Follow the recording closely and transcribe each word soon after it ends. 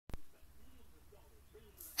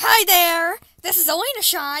Hi there! This is Elena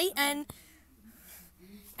Shy, and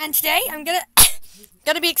today I'm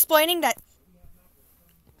gonna be explaining that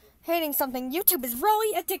hating something YouTube is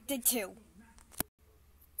really addicted to.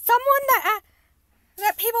 Someone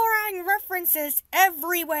that people are adding references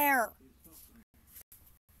everywhere.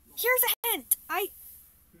 Here's a hint.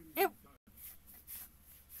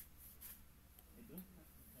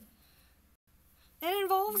 It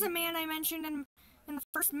involves a man I mentioned in the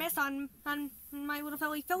first myth on my Little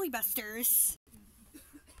Philly Filibusters.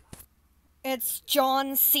 It's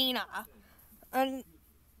John Cena. And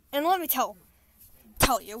let me tell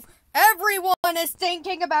you, everyone is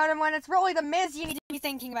thinking about him when it's really the Miz you need to be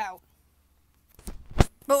thinking about.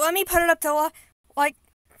 But let me put it up to like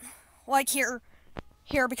here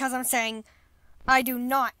because I'm saying I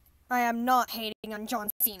am not hating on John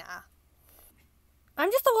Cena. I'm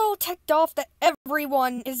just a little ticked off that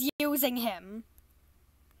everyone is using him.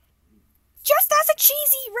 Just as a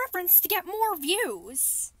cheesy reference to get more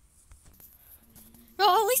views.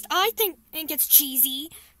 Well, at least I think it's cheesy.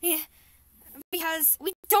 Yeah, because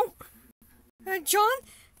we don't... John...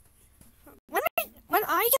 When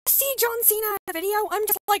I see John Cena in a video, I'm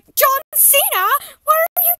just like, John Cena? What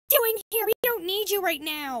are you doing here? We don't need you right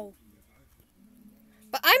now.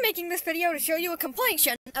 But I'm making this video to show you a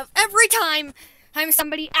compilation of every time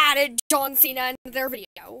somebody added John Cena into their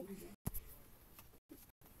video.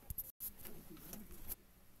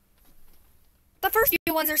 The first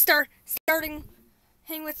few ones are starting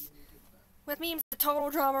with memes, the total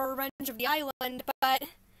drama revenge of the island, but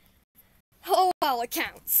oh well, it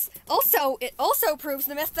counts. Also, it also proves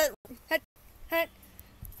the myth that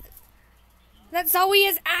Zoe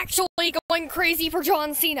is actually going crazy for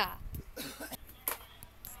John Cena.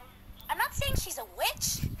 I'm not saying she's a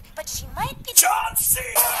witch, but she might be John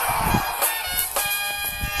Cena!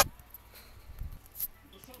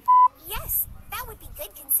 Yes, that would be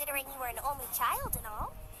good considering you were an only child and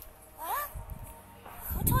all. Huh?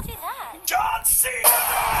 Who told you that? John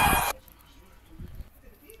Cena!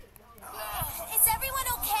 Is everyone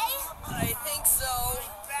okay? I think so.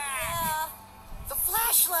 Yeah. The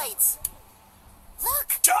flashlights!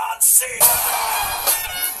 Look! John Cena!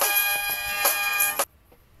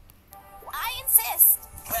 I insist.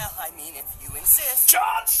 Well, I mean, if you insist.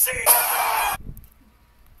 John Cena!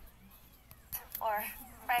 Or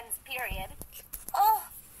friends, period. Oh,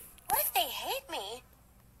 what if they hate me?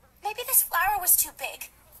 Maybe this flower was too big.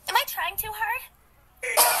 Am I trying too hard?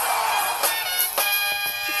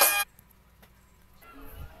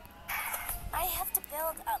 I have to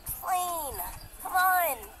build a plane. Come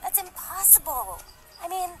on, that's impossible. I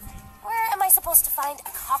mean, where am I supposed to find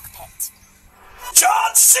a cockpit?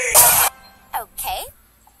 John Cena! Okay,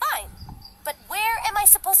 fine. But where am I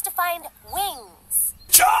supposed to find wings?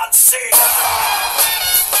 John Cena!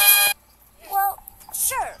 Well,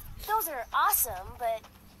 sure, those are awesome, but...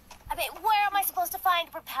 I mean, where am I supposed to find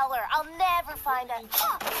a propeller? I'll never find a...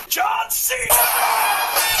 John Cena!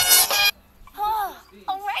 Oh,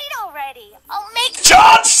 alright already. I'll make...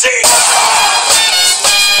 John Cena!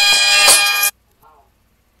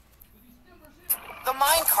 The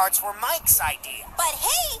mine carts were Mike's idea. But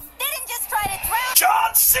he didn't just try to drown...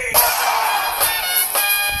 John Cena!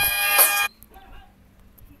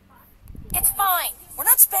 It's fine. We're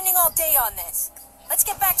not spending all day on this. Let's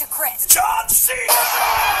get back to Chris. John Cena!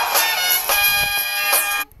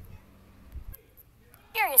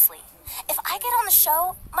 Seriously, if I get on the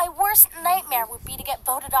show, my worst nightmare would be to get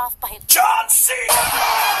voted off by a... John Cena!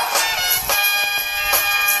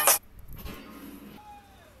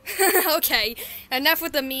 Okay, enough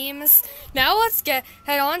with the memes. Now let's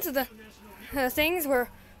head on to the things where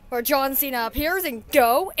John Cena appears in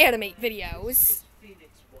Goanimate videos.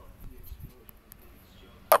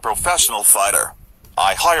 A professional fighter.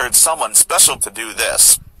 I hired someone special to do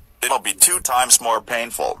this. It'll be 2 times more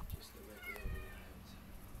painful.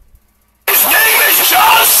 His name is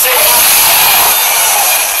John Cena!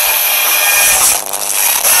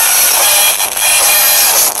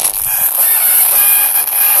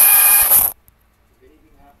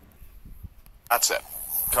 That's it.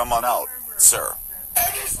 Come on out, sir.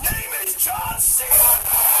 And his name is John Cena!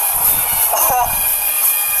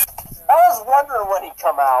 I was wondering when he'd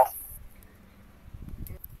come out.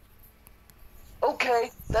 Okay,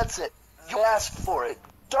 that's it. You asked for it. ...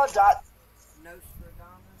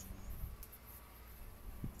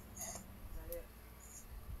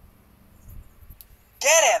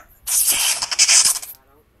 Get him!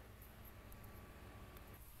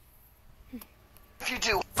 If you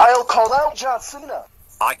do, I'll call out John Cena.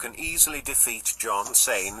 I can easily defeat John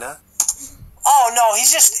Cena. Oh no,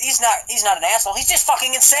 he's not an asshole. He's just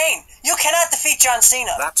fucking insane. You cannot defeat John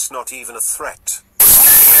Cena. That's not even a threat.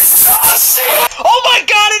 is John Cena! Oh my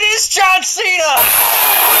god, it is John Cena!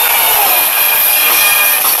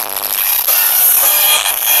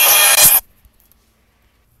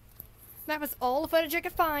 That was all the footage I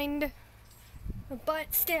could find.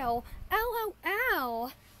 But still,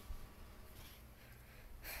 LOL.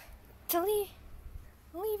 To leave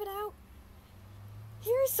it out.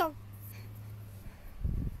 Here's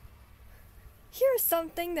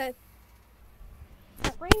something that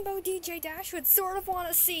Rainbow DJ Dash would sort of want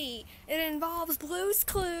to see. It involves Blue's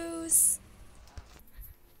Clues.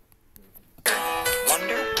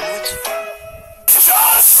 Wonder who it's for.